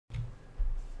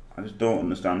I just don't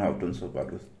understand how I've done so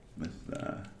bad with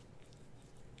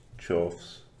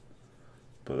Dwarfs.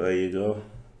 But there you go.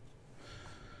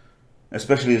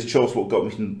 Especially as Dwarfs what got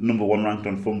me #1 ranked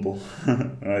on Fumble.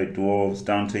 Right, Dwarves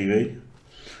down TV.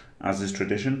 As is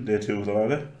tradition, day 2 of the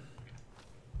ladder.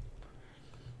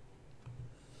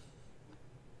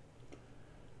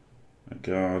 A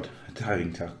guard, a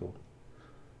diving tackle.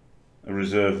 A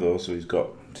reserve though, so he's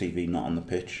got TV not on the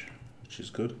pitch, which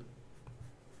is good.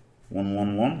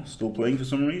 1-1-1, still playing for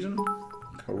some reason.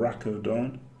 Karako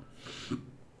Dawn.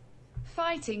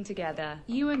 Fighting together,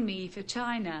 you and me for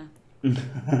China.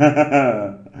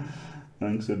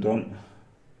 Thanks, Adon.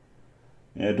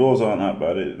 Yeah, doors aren't that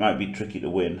bad. It might be tricky to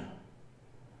win,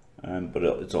 but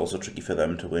it's also tricky for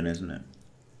them to win, isn't it?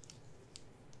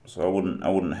 So I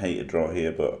wouldn't hate a draw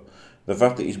here, but the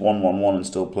fact that he's 1-1-1 and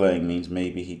still playing means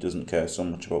maybe he doesn't care so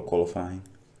much about qualifying.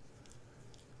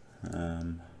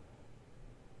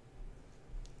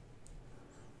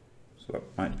 So that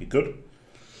might be good.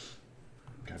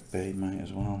 Got Bay might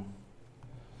as well.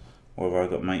 Or have I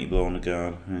got Mighty Blow on the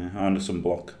guard? Yeah, under some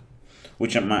block.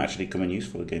 Which might actually come in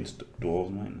useful against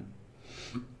Dwarves, mightn't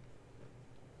it?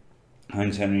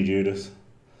 Heinz Henry Judas.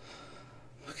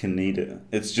 Fucking need it.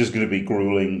 It's just going to be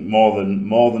grueling. More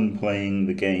than playing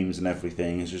the games and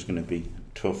everything. It's just going to be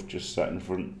tough just sat in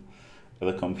front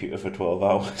of the computer for 12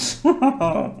 hours.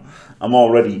 I'm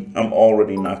already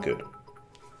knackered.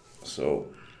 So...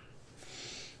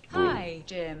 Hi,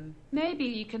 Jim. Maybe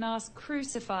you can ask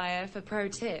Crucifier for pro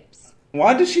tips.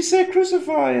 Why did she say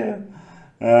Crucifier?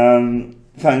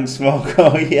 Thanks,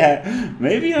 Smoko. Yeah,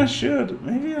 maybe I should.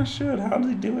 How does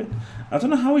he do it? I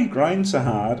don't know how he grinds so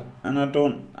hard, and I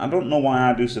don't know why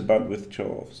I do so bad with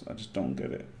Dwarfs. I just don't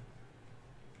get it.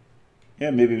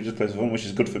 Yeah, maybe he just plays for fun, which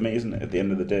is good for me, isn't it? At the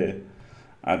end of the day,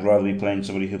 I'd rather be playing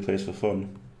somebody who plays for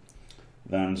fun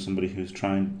than somebody who's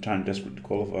trying desperate to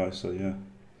qualify. So yeah.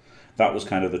 That was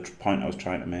kind of the point I was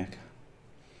trying to make.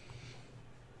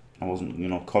 I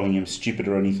wasn't, calling him stupid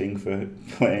or anything for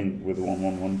playing with a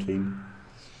 1-1-1 team.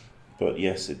 But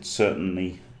yes, it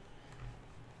certainly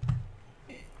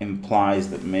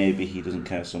implies that maybe he doesn't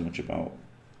care so much about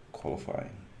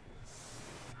qualifying,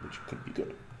 which could be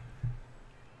good.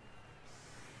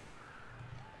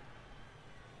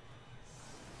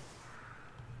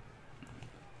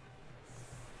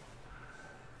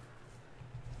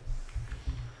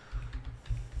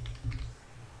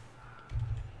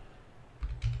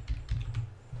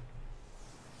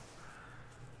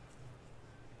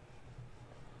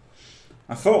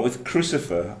 I thought with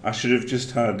Crucifer, I should have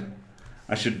just had.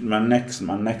 My next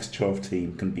Chov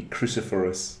team can be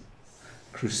Cruciferous.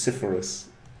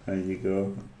 There you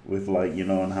go. With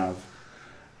and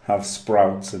have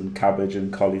sprouts and cabbage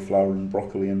and cauliflower and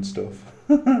broccoli and stuff.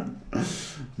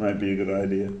 Might be a good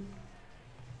idea.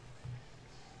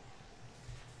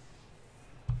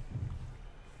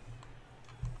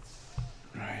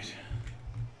 Right.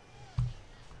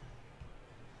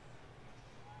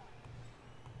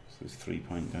 This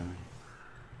 3-point guy.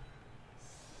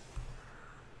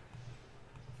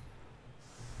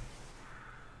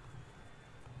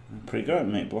 I'm pretty good at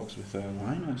make blocks with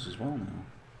rhinos as well now.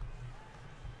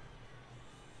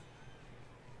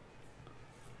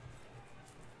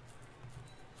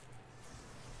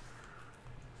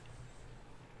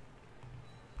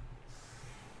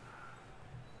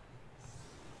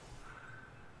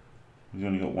 We've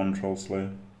only got one Troll Slayer.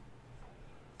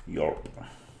 Yorp.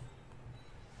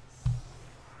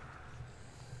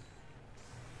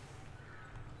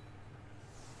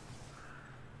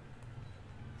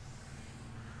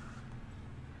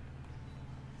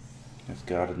 This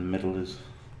guard in the middle is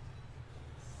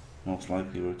most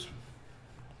likely where it's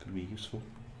going to be useful.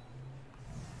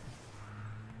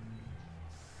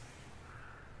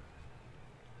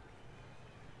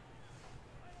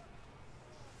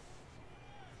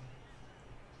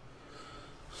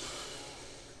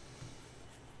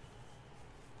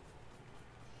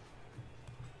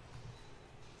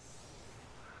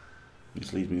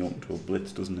 This leads me up to a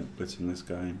blitz, doesn't it? Blitzing this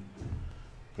guy and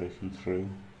breaking through.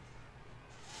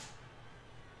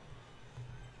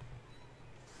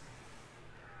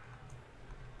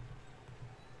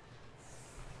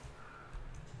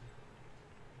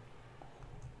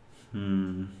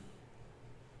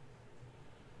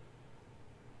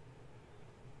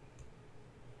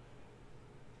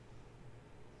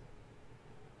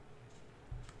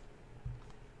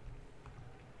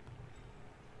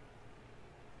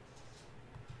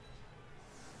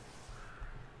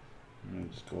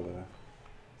 Let's go there.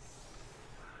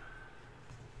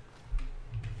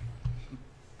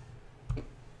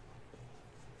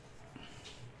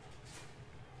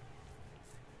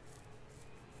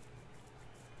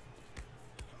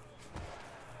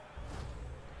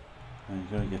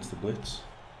 you go, he gets the blitz.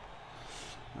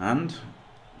 And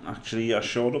actually I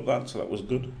showed up that, so that was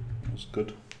good. That was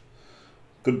good.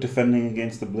 Good defending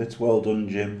against the blitz. Well done,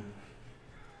 Jim.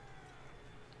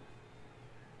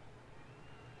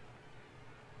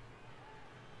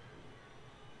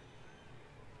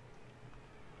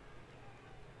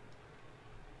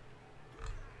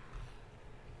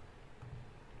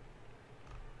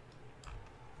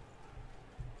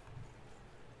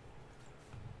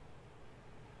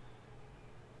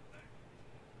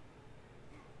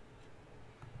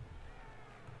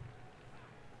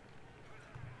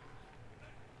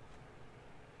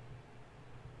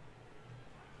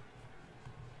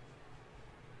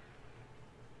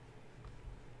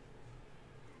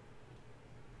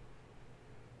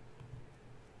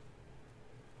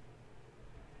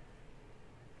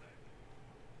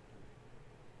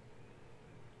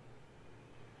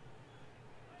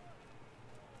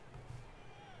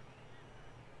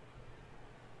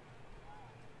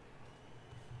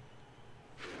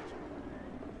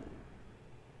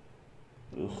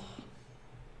 Ugh.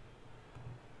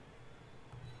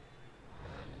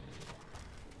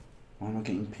 Why am I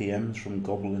getting PMs from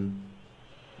Goblin?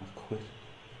 I quit.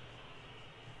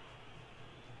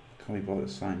 Can't be bothered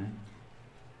signing.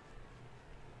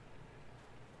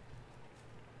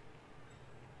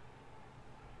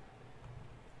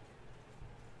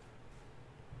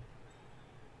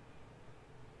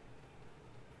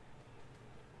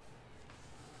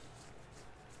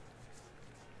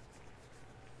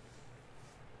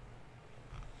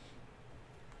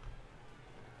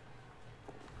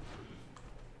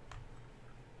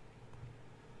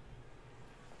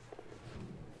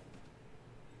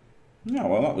 Yeah,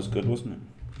 well, that was good, wasn't it?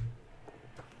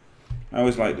 I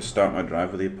always like to start my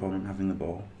drive with the opponent having the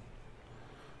ball.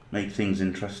 Make things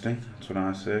interesting, that's what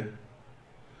I say.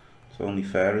 It's only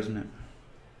fair, isn't it?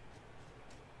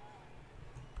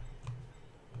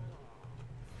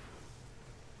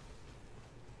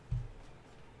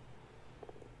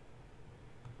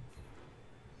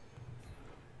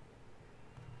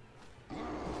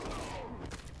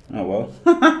 Oh well.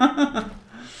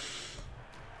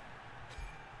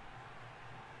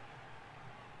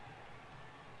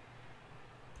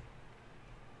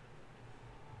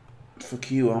 Fuck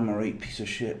you, armor 8 piece of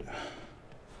shit.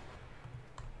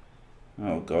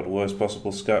 Oh god, worst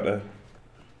possible scatter.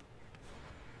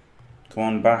 Come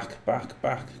on, back, back,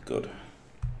 back. Good.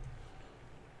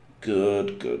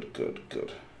 Good, good, good,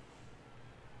 good.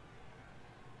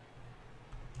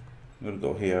 I'm gonna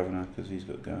go here, haven't I? Because he's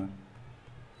got guard.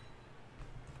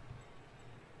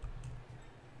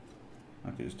 I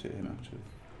could just hit him actually.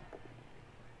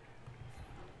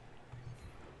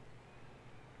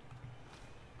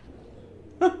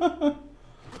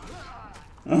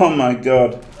 Oh my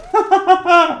god.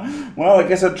 Well, I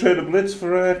guess I'd trade a blitz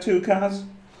for 2 cars.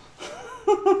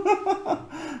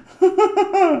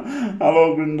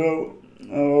 Hello, Grindel.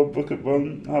 Hello, Bucket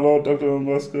Bun. Hello, Dr.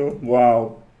 Bosco.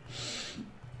 Wow.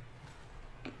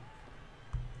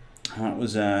 That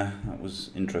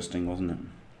was interesting, wasn't it?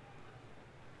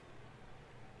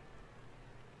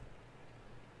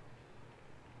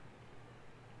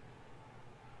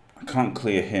 I can't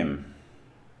clear him.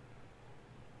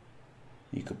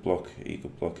 He could block, he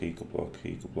could block, he could block,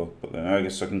 he could block, but then I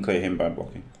guess I can clear him by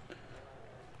blocking.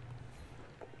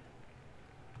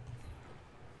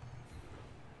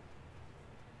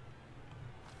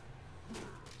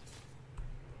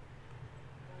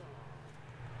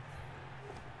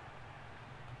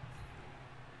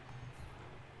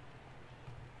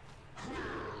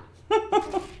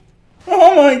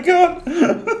 Oh my god!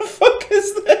 What the fuck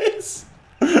is this?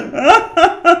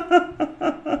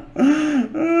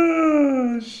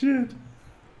 Oh shit.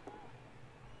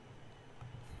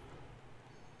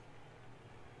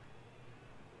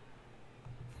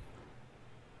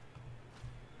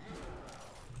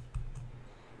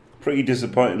 Pretty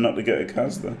disappointing not to get a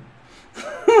cast there.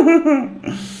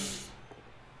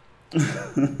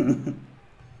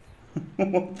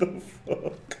 What the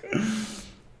fuck?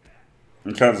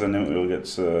 And Kaz, I know he'll get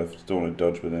surfed. Don't want to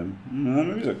dodge with him.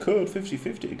 Maybe there's a code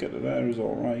 50-50 to get to there is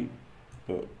alright.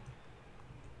 But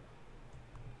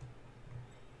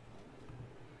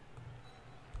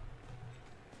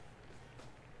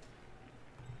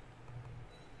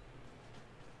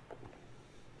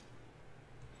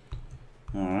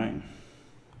alright.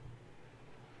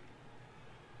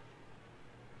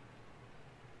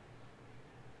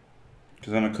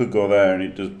 Because then I could go there and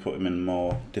it does put him in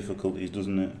more difficulties,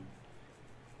 doesn't it?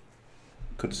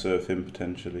 Could serve him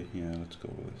potentially. Yeah, let's go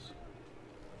with this.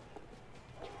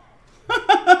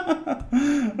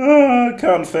 Oh,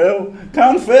 can't fail.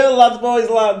 Can't fail, lads, boys,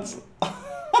 lads.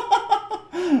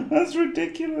 That's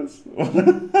ridiculous.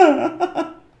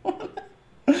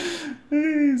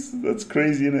 That's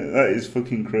crazy, isn't it? That is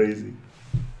fucking crazy.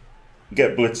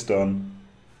 Get blitzed on,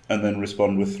 and then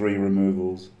respond with 3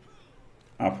 removals.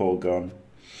 Apple gone.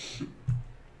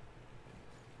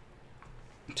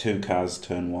 2 Kaz,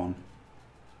 turn 1.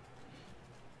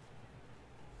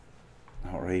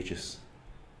 Outrageous.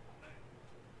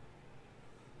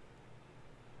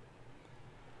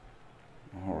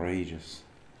 Outrageous.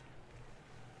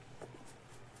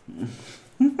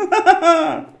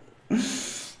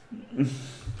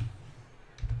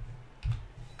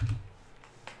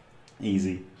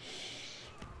 Easy.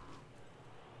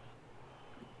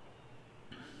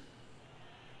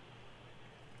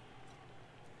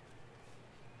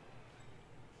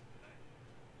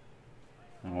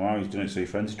 Oh wow, he's doing it so he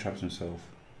frenzy traps himself.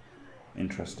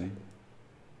 Interesting.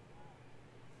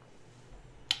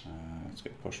 Let's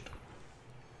get pushed.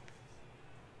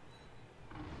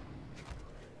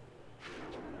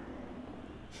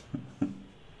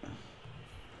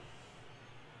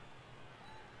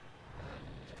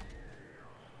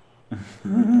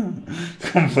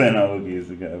 Complain how lucky is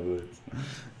to get a blitz.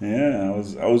 Yeah,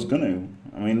 I was gonna.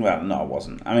 I mean, well, no, I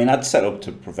wasn't. I mean, I'd set up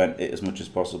to prevent it as much as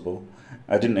possible.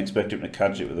 I didn't expect him to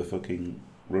catch it with a fucking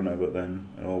runner, but then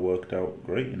it all worked out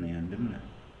great in the end, didn't it?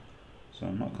 So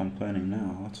I'm not complaining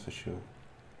now, that's for sure.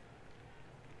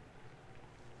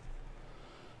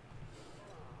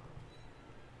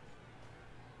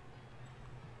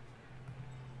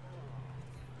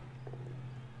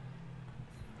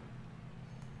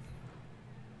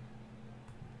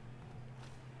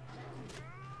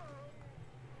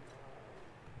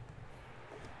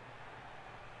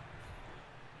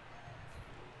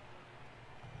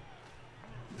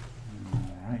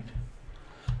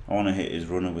 I want to hit his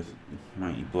runner with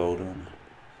mighty blow, don't I?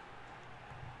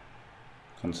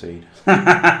 Concede.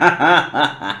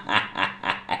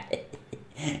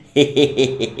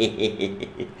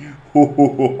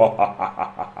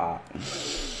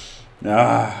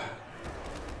 Ah,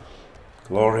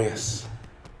 glorious.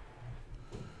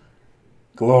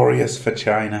 Glorious for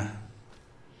China.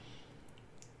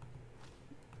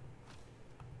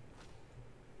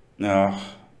 Oh.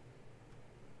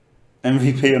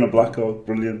 MVP on a Black Hawk,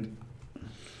 brilliant.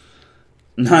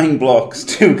 9 blocks,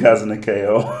 2 Kaz and a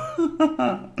KO.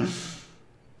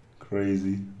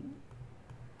 Crazy.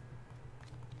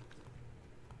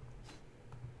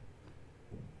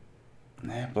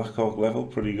 Yeah, Black Hawk level,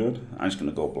 pretty good. I'm just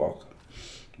gonna go block.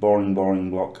 Boring,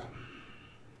 boring block.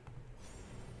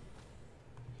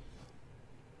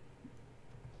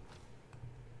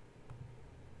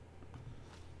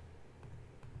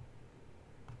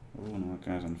 Oh no, that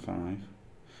guy's on 5.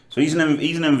 So he's an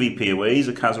MVP away, he's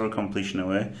a Kaz or a completion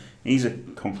away, he's a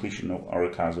completion or a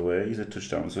Kaz away, he's a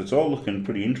touchdown. So it's all looking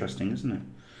pretty interesting, isn't it?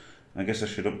 I guess I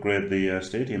should upgrade the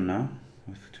stadium now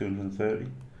with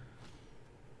 230.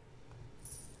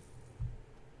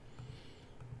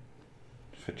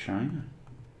 For China.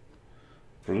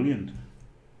 Brilliant.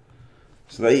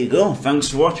 So there you go. Thanks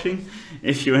for watching.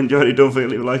 If you enjoyed it, don't forget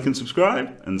to leave a like and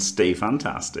subscribe, and stay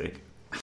fantastic.